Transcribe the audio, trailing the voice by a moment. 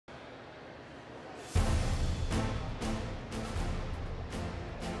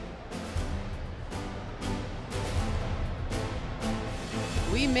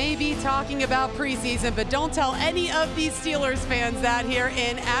we may be talking about preseason, but don't tell any of these Steelers fans that here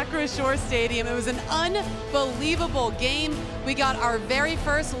in Acrisure Stadium. It was an unbelievable game. We got our very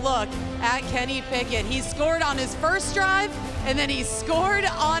first look at Kenny Pickett. He scored on his first drive, and then he scored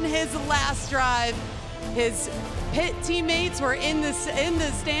on his last drive. His Pitt teammates were in the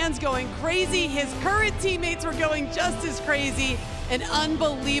stands going crazy. His current teammates were going just as crazy. An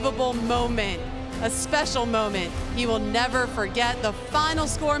unbelievable moment, a special moment he will never forget. The final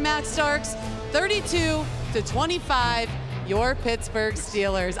score, Max Starks, 32-25, your Pittsburgh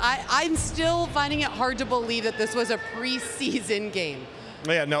Steelers. I'm still finding it hard to believe that this was a preseason game.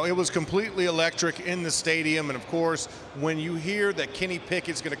 Yeah, no, it was completely electric in the stadium. And of course, when you hear that Kenny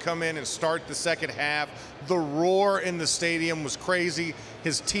Pickett's going to come in and start the second half, the roar in the stadium was crazy.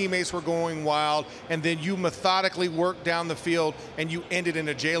 His teammates were going wild. And then you methodically worked down the field and you ended in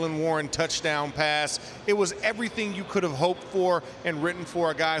a Jaylen Warren touchdown pass. It was everything you could have hoped for and written for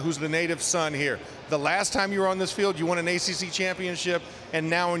a guy who's the native son here. The last time you were on this field, you won an ACC championship.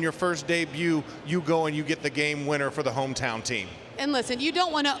 And now in your first debut, you go and you get the game winner for the hometown team. And listen, you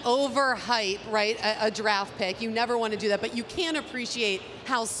don't want to overhype, right, a draft pick. You never want to do that, but you can appreciate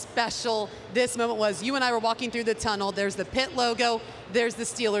how special this moment was. You and I were walking through the tunnel. There's the Pitt logo. There's the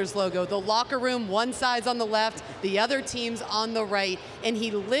Steelers logo. The locker room, one side's on the left, the other team's on the right, and he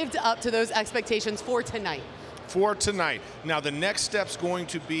lived up to those expectations for tonight. For tonight. Now, the next step's going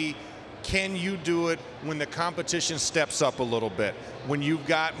to be, can you do it when the competition steps up a little bit? When you've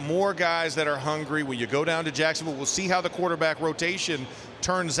got more guys that are hungry, when you go down to Jacksonville, we'll see how the quarterback rotation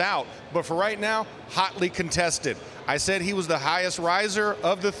turns out. But for right now, hotly contested. I said he was the highest riser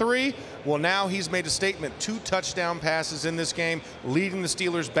of the three. Well, now he's made a statement. 2 touchdown passes in this game, leading the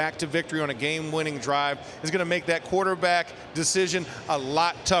Steelers back to victory on a game-winning drive. Is going to make that quarterback decision a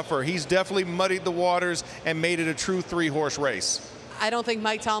lot tougher. He's definitely muddied the waters and made it a true 3-horse race. I don't think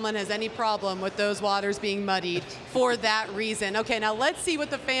Mike Tomlin has any problem with those waters being muddied for that reason. Okay, now let's see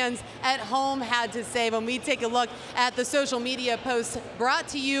what the fans at home had to say when we take a look at the social media posts brought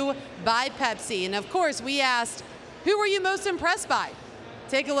to you by Pepsi. And of course, we asked, who were you most impressed by?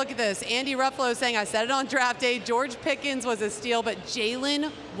 Take a look at this. Andy Ruffalo saying, I said it on draft day, George Pickens was a steal, but Jaylen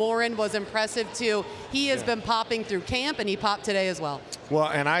Warren was impressive too. He has been popping through camp, and he popped today as well. Well,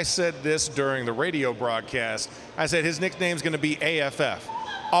 and I said this during the radio broadcast. I said his nickname's going to be AFF.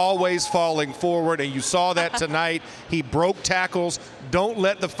 Always falling forward, and you saw that tonight. He broke tackles. Don't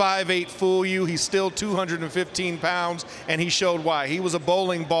let the 5'8" fool you. He's still 215 pounds, and he showed why. He was a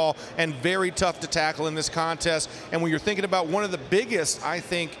bowling ball and very tough to tackle in this contest. And when you're thinking about one of the biggest, I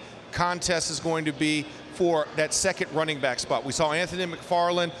think, contests is going to be for that second running back spot. We saw Anthony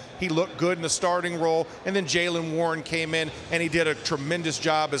McFarland. He looked good in the starting role, and then Jaylen Warren came in, and he did a tremendous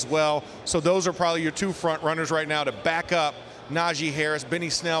job as well. So those are probably your 2 front runners right now to back up Najee Harris. Benny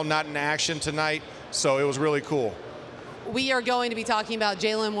Snell not in action tonight, so it was really cool. We are going to be talking about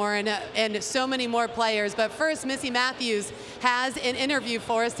Jaylen Warren and so many more players, but first, Missi Matthews has an interview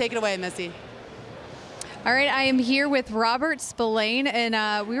for us. Take it away, Missi. All right, I am here with Robert Spillane,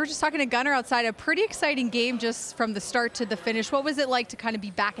 and we were just talking to Gunner outside. A pretty exciting game just from the start to the finish. What was it like to kind of be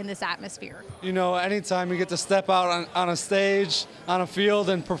back in this atmosphere? You know, anytime you get to step out on a stage, on a field,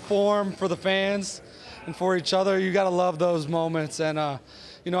 and perform for the fans and for each other, you got to love those moments. And,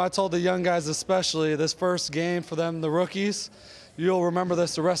 you know, I told the young guys especially, this first game for them, the rookies, you'll remember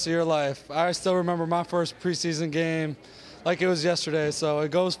this the rest of your life. I still remember my first preseason game like it was yesterday, so it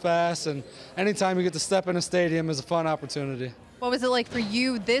goes fast, and anytime you get to step in a stadium is a fun opportunity. What was it like for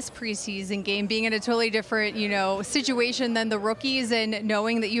you this preseason game, being in a totally different, you know, situation than the rookies, and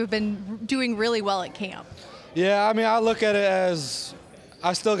knowing that you've been doing really well at camp? Yeah, I mean, I look at it as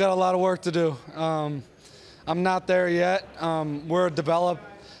I still got a lot of work to do. I'm not there yet. We're a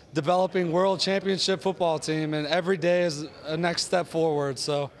developing world championship football team, and every day is a next step forward.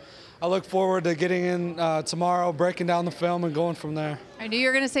 So I look forward to getting in tomorrow, breaking down the film, and going from there. I knew you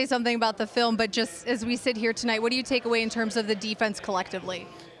were going to say something about the film, but just as we sit here tonight, what do you take away in terms of the defense collectively?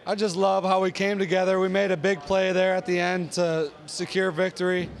 I just love how we came together. We made a big play there at the end to secure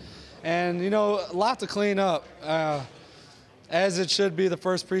victory. And, you know, a lot to clean up, as it should be the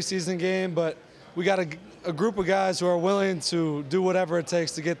first preseason game, but we got a group of guys who are willing to do whatever it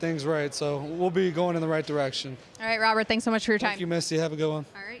takes to get things right. So we'll be going in the right direction. All right, Robert, thanks so much for your time. Thank you, Missi. Have a good one.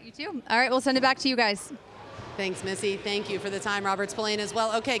 All right, you too. All right, we'll send it back to you guys. Thanks, Missi. Thank you for the time, Robert Spillane, as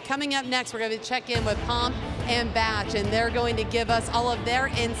well. Okay, coming up next, we're going to check in with Pomp and Batch, and they're going to give us all of their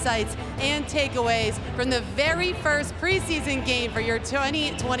insights and takeaways from the very first preseason game for your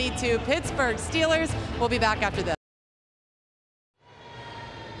 2022 Pittsburgh Steelers. We'll be back after this.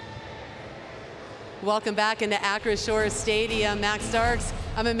 Welcome back into Acrisure Stadium. Max Starks,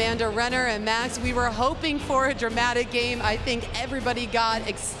 I'm Amanda Renner, and Max, we were hoping for a dramatic game. I think everybody got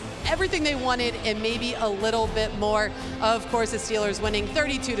everything they wanted and maybe a little bit more. Of course, the Steelers winning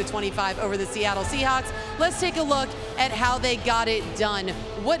 32-25 over the Seattle Seahawks. Let's take a look at how they got it done.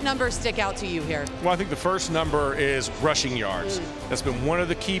 What numbers stick out to you here? Well, I think the first number is rushing yards. That's been one of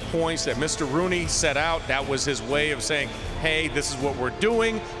the key points that Mr. Rooney set out. That was his way of saying, hey, this is what we're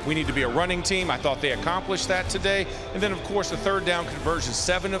doing. We need to be a running team. I thought they accomplished that today. And then, of course, the third down conversion,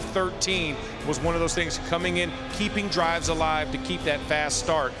 7 of 13, was one of those things coming in, keeping drives alive to keep that fast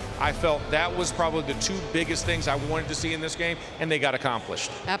start. I felt that was probably the two biggest things I wanted to see in this game, and they got accomplished.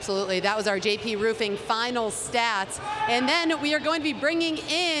 Absolutely. That was our JP Roofing final stats. And then we are going to be bringing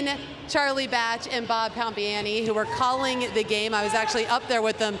in Charlie Batch and Bob Pompeani, who were calling the game. I was actually up there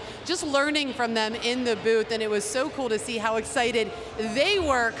with them, just learning from them in the booth, and it was so cool to see how excited they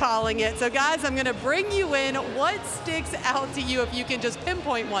were calling it. So guys, I'm gonna bring you in. What sticks out to you if you can just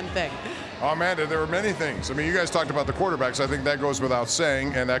pinpoint one thing? Oh, Amanda, there were many things. I mean, you guys talked about the quarterbacks. I think that goes without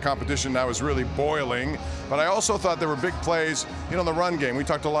saying, and that competition now is really boiling. But I also thought there were big plays, you know, in the run game. We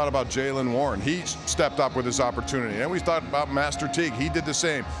talked a lot about Jalen Warren. He stepped up with his opportunity. And we thought about Master Teague. He did the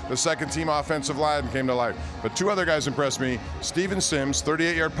same. The second-team offensive line came to life. But two other guys impressed me. Steven Sims,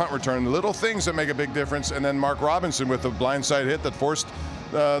 38-yard punt return. Little things that make a big difference. And then Mark Robinson with the blindside hit that forced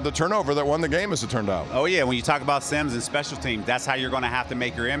the turnover that won the game, as it turned out. Oh, yeah. When you talk about Sims and special teams, that's how you're going to have to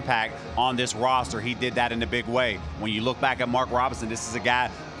make your impact on this roster. He did that in a big way. When you look back at Mark Robinson, this is a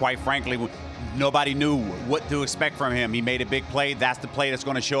guy, quite frankly, nobody knew what to expect from him. He made a big play. That's the play that's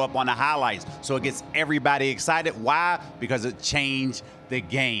going to show up on the highlights. So it gets everybody excited. Why? Because it changed the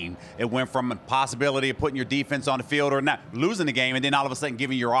game. It went from a possibility of putting your defense on the field or not losing the game, and then all of a sudden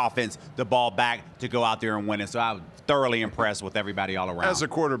giving your offense the ball back to go out there and win it. So I was thoroughly impressed with everybody all around. As a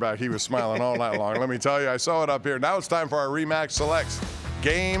quarterback, he was smiling all night long. Let me tell you, I saw it up here. Now it's time for our RE/MAX Selects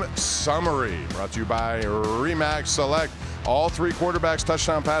Game Summary, brought to you by RE/MAX Select. All three quarterbacks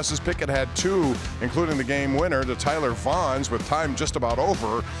touchdown passes. Pickett had 2, including the game winner to Tyler Vaughns with time just about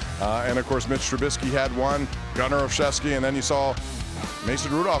over. And, of course, Mitch Trubisky had 1, Gunnar Olszewski, and then you saw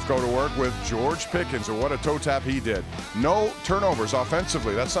Mason Rudolph go to work with George Pickens, and what a toe tap he did. No turnovers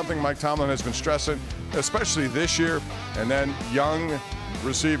offensively. That's something Mike Tomlin has been stressing, especially this year. And then young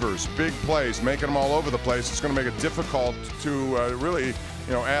receivers, big plays, making them all over the place. It's going to make it difficult to really,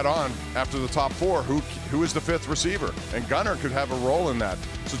 add on after the top 4. Who is the 5th receiver? And Gunnar could have a role in that.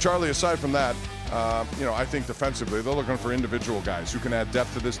 So, Charlie, aside from that, I think defensively they're looking for individual guys who can add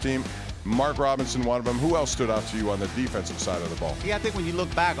depth to this team. Mark Robinson, one of them. Who else stood out to you on the defensive side of the ball? Yeah, I think when you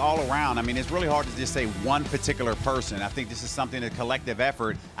look back all around, I mean, it's really hard to just say one particular person. I think this is something, a collective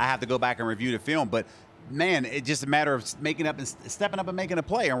effort. I have to go back and review the film, but man, it's just a matter of stepping up and making a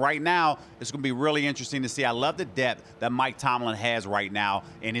play. And right now, it's going to be really interesting to see. I love the depth that Mike Tomlin has right now,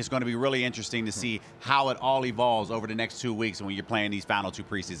 and it's going to be really interesting to see how it all evolves over the next 2 weeks when you're playing these final 2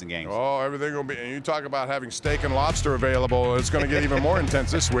 preseason games. Oh, everything will be. And you talk about having steak and lobster available. It's going to get even more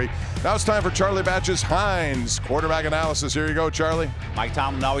intense this week. Now it's time for Charlie Batch's Hines quarterback analysis. Here you go, Charlie. Mike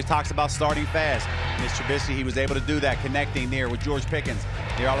Tomlin always talks about starting fast. Mitch Trubisky, he was able to do that, connecting there with George Pickens.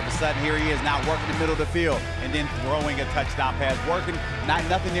 Here, all of a sudden, here he is now working the middle of the field and then throwing a touchdown pass, working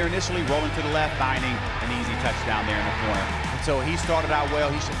nothing there initially, rolling to the left, finding an easy touchdown there in the corner. And so he started out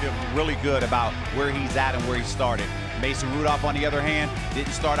well. He should feel really good about where he's at and where he started. Mason Rudolph, on the other hand,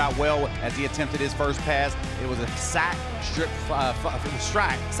 didn't start out well as he attempted his first pass. It was a sack,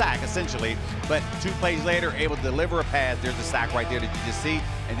 sack essentially. But 2 plays later, able to deliver a pass. There's a sack right there that you just see.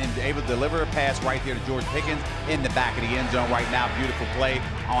 And then able to deliver a pass right there to George Pickens in the back of the end zone right now. Beautiful play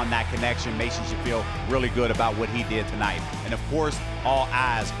on that connection. Mason should feel really good about what he did tonight. And, of course, all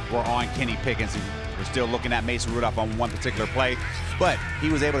eyes were on Kenny Pickens. We're still looking at Mason Rudolph on one particular play, but he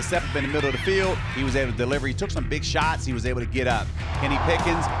was able to step up in the middle of the field. He was able to deliver. He took some big shots. He was able to get up. Kenny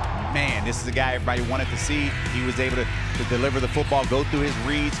Pickens, man, this is a guy everybody wanted to see. He was able to deliver the football, go through his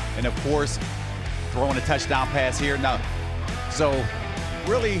reads, and, of course, throwing a touchdown pass here. So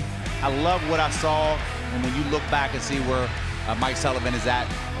really, I love what I saw. And when you look back and see where Mike Sullivan is at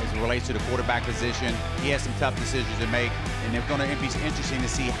as it relates to the quarterback position, he has some tough decisions to make. And it's going to be interesting to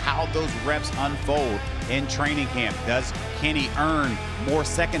see how those reps unfold in training camp. Does Kenny earn more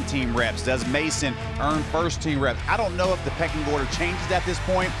second-team reps? Does Mason earn first-team reps? I don't know if the pecking order changes at this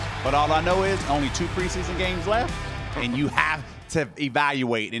point, but all I know is only 2 preseason games left, and you have to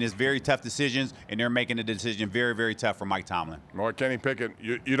evaluate, and it's very tough decisions, and they're making the decision very, very tough for Mike Tomlin. Boy, Kenny Pickett,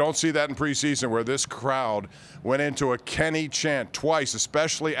 you don't see that in preseason where this crowd went into a Kenny chant twice,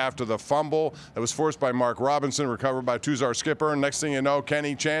 especially after the fumble that was forced by Mark Robinson, recovered by Tuzar Skipper. And next thing you know,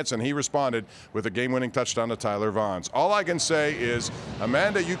 Kenny chants, and he responded with a game-winning touchdown to Tyler Vaughns. All I can say is,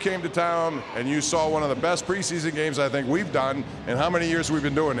 Amanda, you came to town and you saw one of the best preseason games I think we've done in how many years we've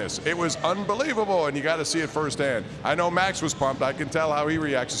been doing this. It was unbelievable, and you got to see it firsthand. I know Max was pumped. I can tell how he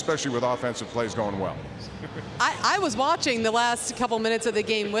reacts, especially with offensive plays going well. I was watching the last couple minutes of the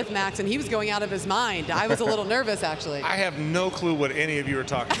game with Max, and he was going out of his mind. I was a little nervous, actually. I have no clue what any of you are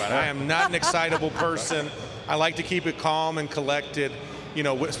talking about. I am not an excitable person. I like to keep it calm and collected, you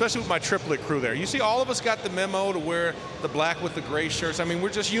know, especially with my triplet crew there. You see, all of us got the memo to wear the black with the gray shirts. I mean, we're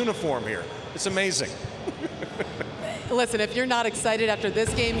just uniform here. It's amazing. Listen, if you're not excited after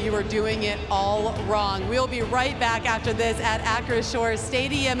this game, you are doing it all wrong. We'll be right back after this at Acrisure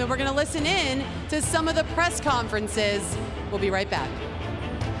Stadium, and we're going to listen in to some of the press conferences. We'll be right back.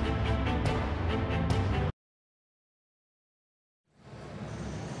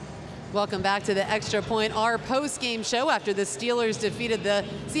 Welcome back to the Extra Point, our post-game show after the Steelers defeated the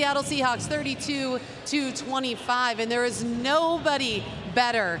Seattle Seahawks 32-25, and there is nobody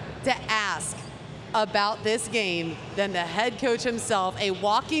better to ask about this game than the head coach himself, a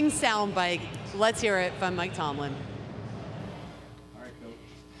walking soundbite. Let's hear it from Mike Tomlin. All right, Coach.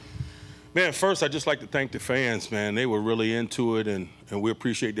 Man, first, I'd just like to thank the fans, man. They were really into it, and we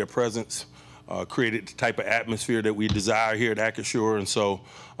appreciate their presence. Created the type of atmosphere that we desire here at Acrisure, and so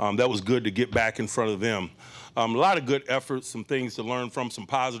that was good to get back in front of them. A lot of good efforts, some things to learn from, some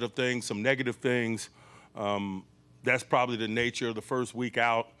positive things, some negative things. That's probably the nature of the first week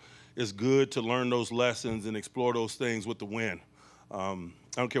out. It's good to learn those lessons and explore those things with the win. I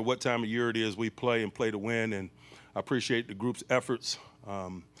don't care what time of year it is, we play to win, and I appreciate the group's efforts,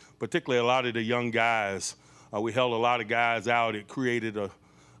 particularly a lot of the young guys. We held a lot of guys out. It created a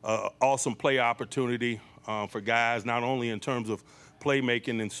awesome play opportunity for guys, not only in terms of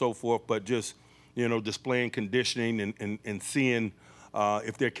playmaking and so forth, but just, you know, displaying conditioning and seeing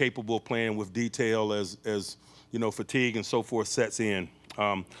if they're capable of playing with detail as you know, fatigue and so forth sets in.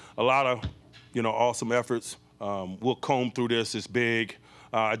 A lot of, you know, awesome efforts. We'll comb through this. It's big.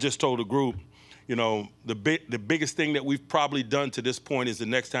 I just told the group, you know, the biggest thing that we've probably done to this point is the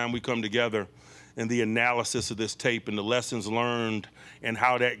next time we come together and the analysis of this tape and the lessons learned and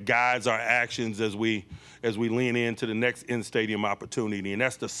how that guides our actions as we lean into the next in-stadium opportunity. And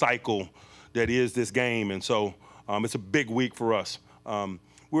that's the cycle that is this game. And so it's a big week for us.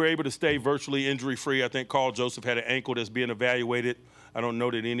 We were able to stay virtually injury-free. I think Carl Joseph had an ankle that's being evaluated. I don't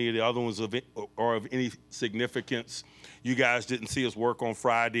know that any of the other ones are of any significance. You guys didn't see us work on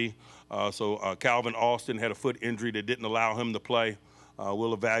Friday. So Calvin Austin had a foot injury that didn't allow him to play.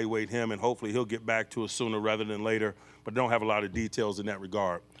 We'll evaluate him, and hopefully he'll get back to us sooner rather than later, but don't have a lot of details in that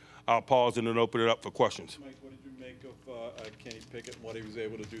regard. I'll pause and then open it up for questions. Mike, what did you make of Kenny Pickett and what he was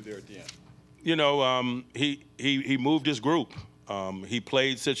able to do there at the end? You know, he moved his group. He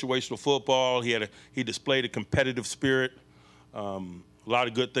played situational football. He displayed a competitive spirit. A lot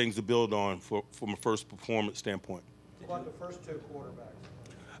of good things to build on from a first performance standpoint. What about the first two quarterbacks?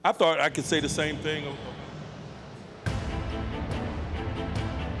 I thought I could say the same thing.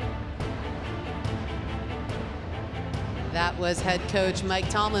 That was head coach Mike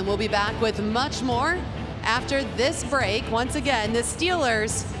Tomlin. We'll be back with much more after this break. Once again, the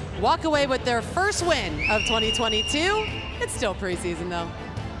Steelers walk away with their first win of 2022. It's still preseason, though.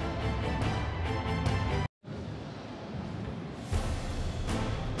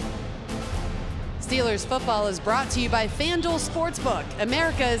 Steelers football is brought to you by FanDuel Sportsbook,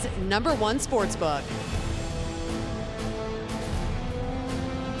 America's #1 sportsbook.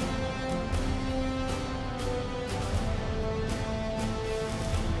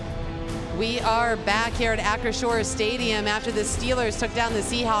 We are back here at Acrisure Stadium after the Steelers took down the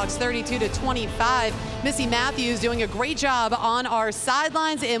Seahawks 32-25. Missi Matthews doing a great job on our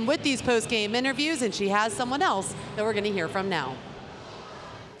sidelines and with these post-game interviews, and she has someone else that we're going to hear from now.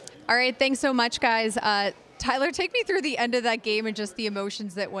 All right, thanks so much, guys. Tyler, take me through the end of that game and just the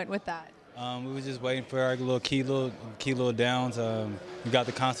emotions that went with that. We were just waiting for our key little downs. We got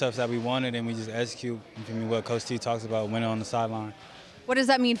the concepts that we wanted, and we just execute. You know what Coach T talks about, winning on the sideline. What does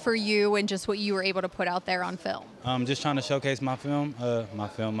that mean for you and just what you were able to put out there on film? Just trying to showcase my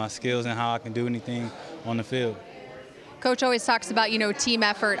skills and how I can do anything on the field. Coach always talks about, team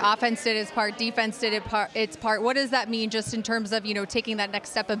effort. Offense did its part, defense did its part. What does that mean just in terms of, taking that next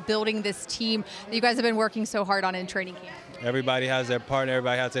step of building this team that you guys have been working so hard on in training camp? Everybody has their part.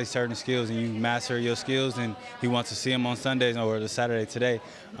 Everybody has their certain skills, and you master your skills, and he wants to see them on Sundays or the Saturday today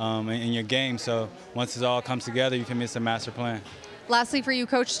in your game. So once it all comes together, you can miss a master plan. Lastly, for you,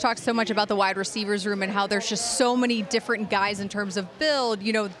 Coach talks so much about the wide receivers room and how there's just so many different guys in terms of build,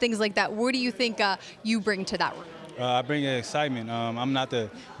 things like that. What do you think you bring to that room? I bring excitement. I'm not the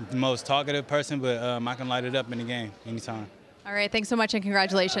most talkative person, but I can light it up in the game anytime. All right, thanks so much and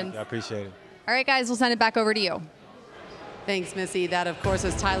congratulations. I appreciate it. All right, guys, we'll send it back over to you. Thanks, Missy. That, of course,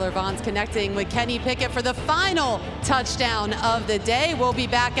 was Tyler Vaughns connecting with Kenny Pickett for the final touchdown of the day. We'll be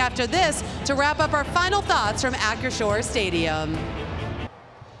back after this to wrap up our final thoughts from Acrisure Stadium.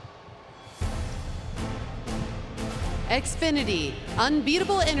 Xfinity,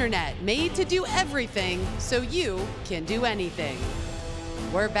 unbeatable internet made to do everything so you can do anything.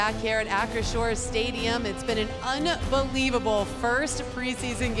 We're back here at Acrisure Stadium. It's been an unbelievable first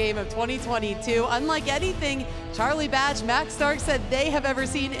preseason game of 2022. Unlike anything Charlie Batch, Max Starks said they have ever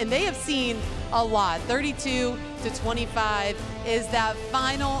seen, and they have seen a lot. 32-25 is that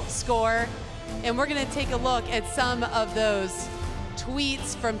final score. And we're gonna take a look at some of those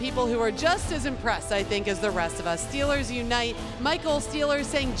tweets from people who are just as impressed, I think, as the rest of us. Steelers unite. Michael Steelers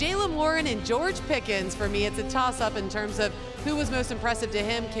saying Jaylen Warren and George Pickens. For me, it's a toss-up in terms of who was most impressive to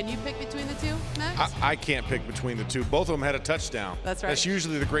him. Can you pick between the two, Max? I can't pick between the two. Both of them had a touchdown. That's right. That's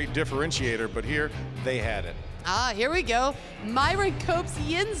usually the great differentiator, but here they had it. Here we go. Myron Copes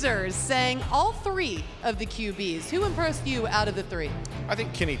Yinzers saying all three of the QBs. Who impressed you out of the three? I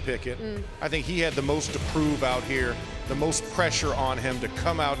think Kenny Pickett. I think he had the most to prove out here, the most pressure on him to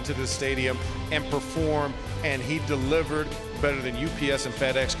come out into the stadium and perform, and he delivered better than UPS and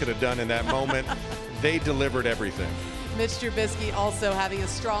FedEx could have done in that moment. They delivered everything. Mitch Trubisky also having a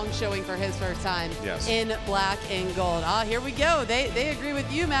strong showing for his first time in black and gold. Here we go. They agree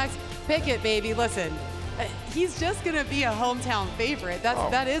with you, Max. Pickett, baby, listen. He's just going to be a hometown favorite.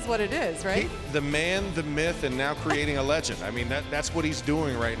 That is what it is, right? The man, the myth, and now creating a legend. I mean, that's what he's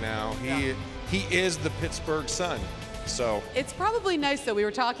doing right now. He is the Pittsburgh Sun. So it's probably nice, though, we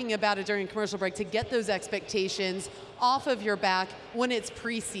were talking about it during commercial break, to get those expectations off of your back when it's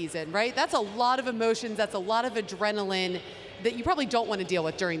preseason, right? That's a lot of emotions. That's a lot of adrenaline that you probably don't want to deal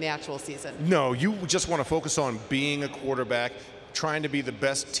with during the actual season. No, you just want to focus on being a quarterback, trying to be the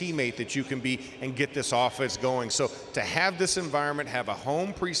best teammate that you can be and get this offense going. So to have this environment, have a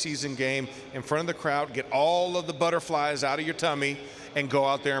home preseason game in front of the crowd, get all of the butterflies out of your tummy and go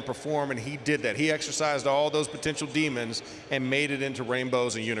out there and perform, and he did that. He exercised all those potential demons and made it into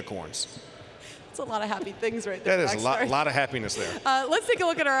rainbows and unicorns. It's a lot of happy things right there. That is a lot of happiness there. Let's take a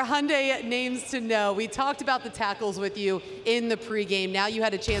look at our Hyundai names to know. We talked about the tackles with you in the pregame. Now you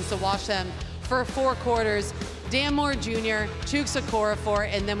had a chance to watch them for 4 quarters. Dan Moore Jr., Chooks Okorafor,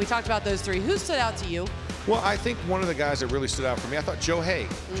 and then we talked about those three. Who stood out to you? Well, I think one of the guys that really stood out for me, I thought Joe Haig.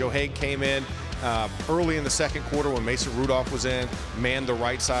 Joe Haig came in early in the second quarter when Mason Rudolph was in, manned the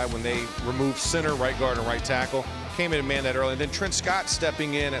right side when they removed center, right guard, and right tackle. Came in and manned that early. And then Trent Scott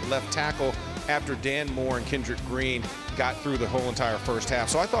stepping in at left tackle after Dan Moore and Kendrick Green got through the whole entire first half.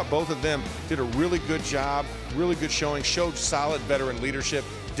 So I thought both of them did a really good job, really good showing, showed solid veteran leadership.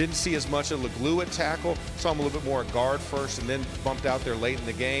 Didn't see as much of LeGlue at tackle, saw him a little bit more at guard first and then bumped out there late in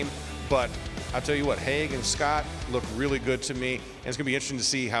the game. But I'll tell you what, Haig and Scott look really good to me, and it's going to be interesting to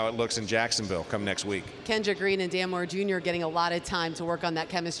see how it looks in Jacksonville come next week. Kendrick Green and Dan Moore Jr. getting a lot of time to work on that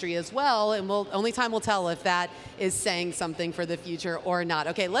chemistry as well, and only time will tell if that is saying something for the future or not.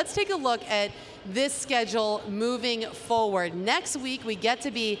 Okay, let's take a look at this schedule moving forward. Next week, we get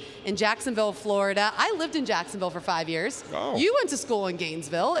to be in Jacksonville, Florida. I lived in Jacksonville for 5 years. Oh. You went to school in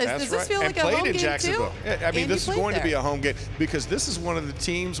Gainesville. Does this feel like a home game too? I mean, this is going to be a home game because this is one of the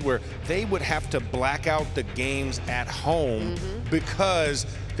teams where they would have to black out the games at home because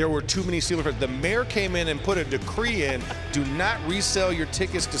there were too many Steeler fans. The mayor came in and put a decree in, do not resell your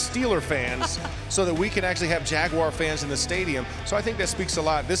tickets to Steeler fans so that we can actually have Jaguar fans in the stadium. So I think that speaks a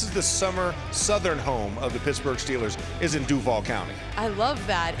lot. This is the summer southern home of the Pittsburgh Steelers, is in Duval County. I love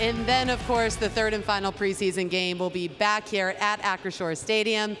that. And then, of course, the third and final preseason game will be back here at Acrisure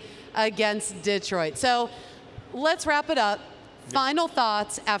Stadium against Detroit. So let's wrap it up. Final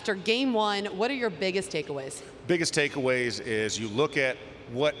thoughts after game one. What are your biggest takeaways? Biggest takeaways is you look at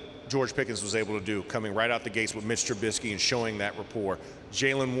what George Pickens was able to do, coming right out the gates with Mitch Trubisky and showing that rapport.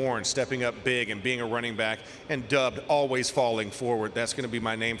 Jalen Warren stepping up big and being a running back, and dubbed always falling forward. That's going to be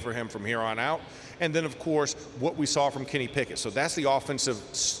my name for him from here on out. And then, of course, what we saw from Kenny Pickett. So that's the offensive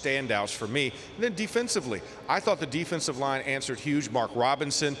standouts for me. And then defensively, I thought the defensive line answered huge. Mark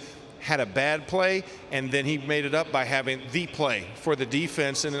Robinson had a bad play, and then he made it up by having the play for the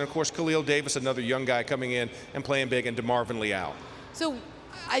defense. And then, of course, Khalil Davis, another young guy coming in and playing big, and DeMarvin Leal. So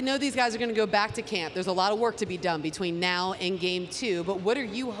I know these guys are going to go back to camp. There's a lot of work to be done between now and game 2, but what are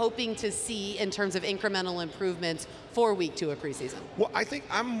you hoping to see in terms of incremental improvements for week 2 of preseason? Well, I think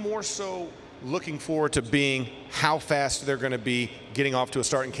I'm more so looking forward to being how fast they're going to be getting off to a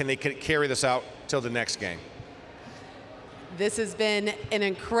start, and can they carry this out till the next game. This has been an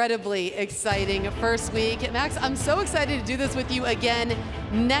incredibly exciting first week. Max, I'm so excited to do this with you again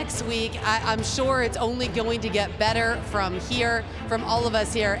next week. I'm sure it's only going to get better from here, from all of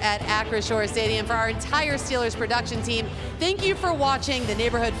us here at Acrisure Stadium. For our entire Steelers production team, thank you for watching the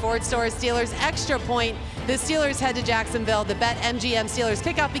Neighborhood Ford Store Steelers Extra Point. The Steelers head to Jacksonville. The BetMGM Steelers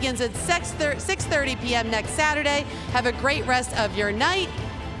kickoff begins at 6:30 p.m. next Saturday. Have a great rest of your night,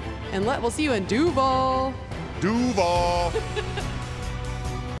 and we'll see you in Duval. Duval.